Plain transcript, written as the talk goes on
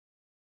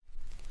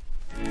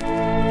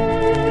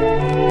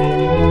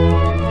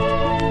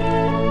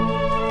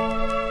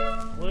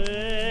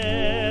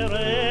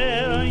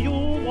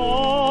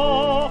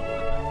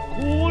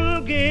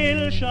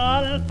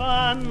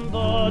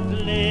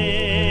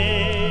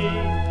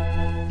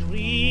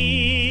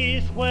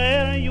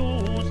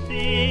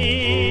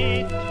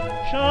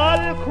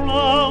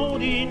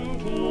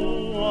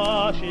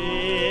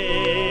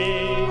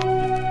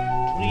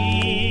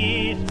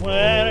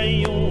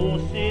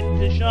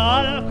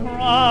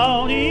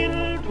crown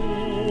into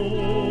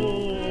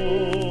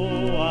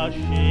a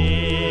shade.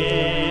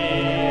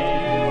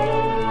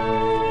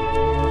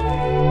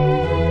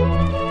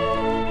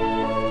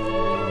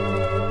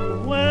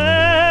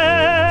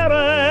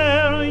 Where'er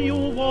you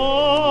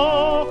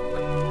walk,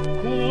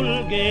 cool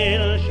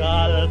gale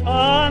shall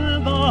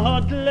fan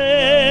the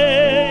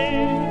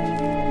glade.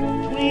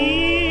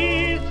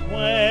 Trees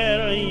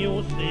where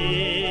you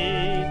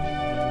sit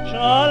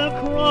shall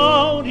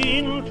crowd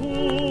into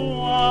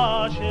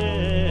a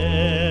shade.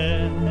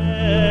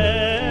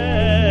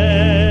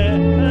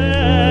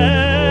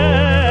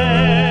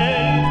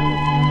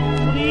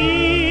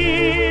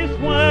 Trees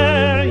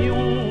where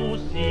you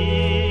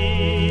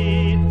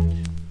sit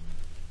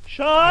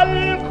shall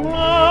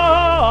crowd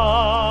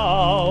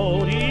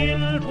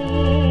into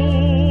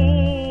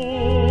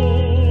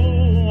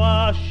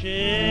a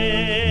shade.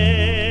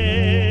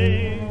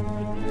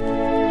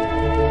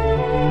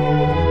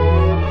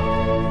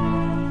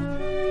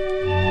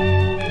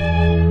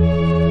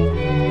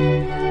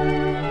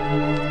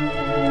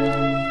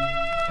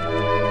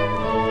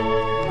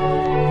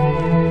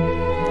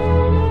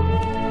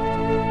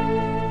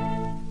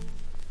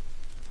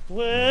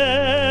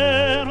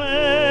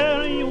 Where'er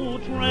you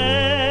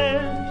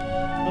tread,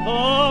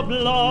 the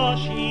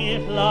blushy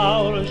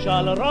flower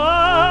shall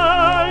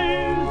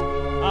rise,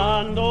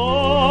 and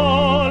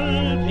all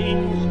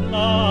things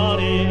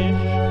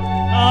flourish,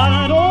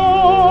 and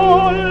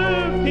all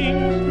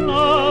things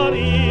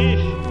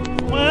flourish.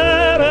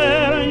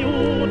 Where'er you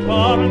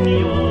turn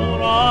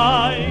your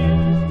eyes,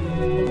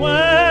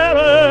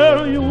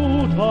 where'er you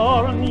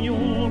turn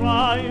your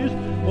eyes,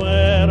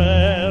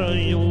 where'er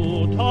you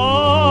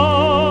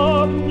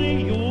turn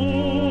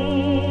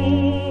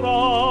your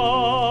eyes.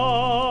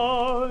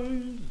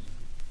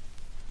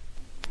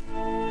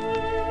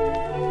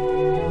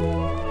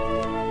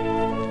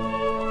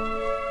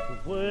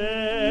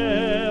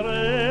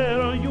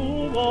 Where'er you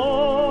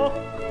walk,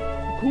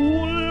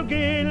 cool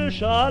gale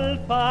shall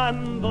fan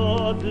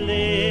the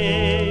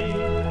glade.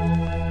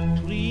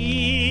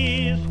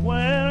 Trees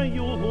where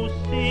you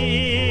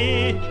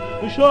sit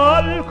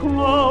shall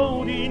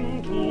crowd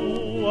into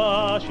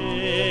a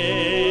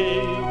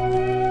shade.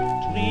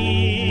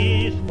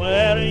 Trees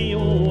where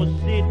you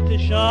sit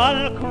shall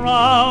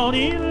crowd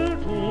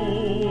into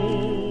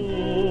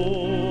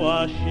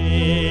a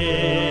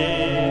shade.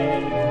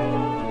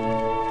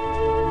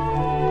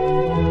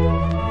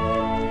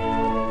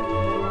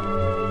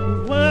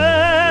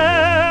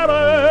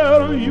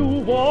 Where'er you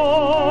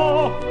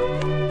walk,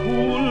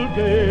 cool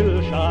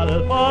gale shall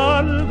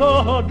fan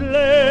the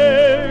glade.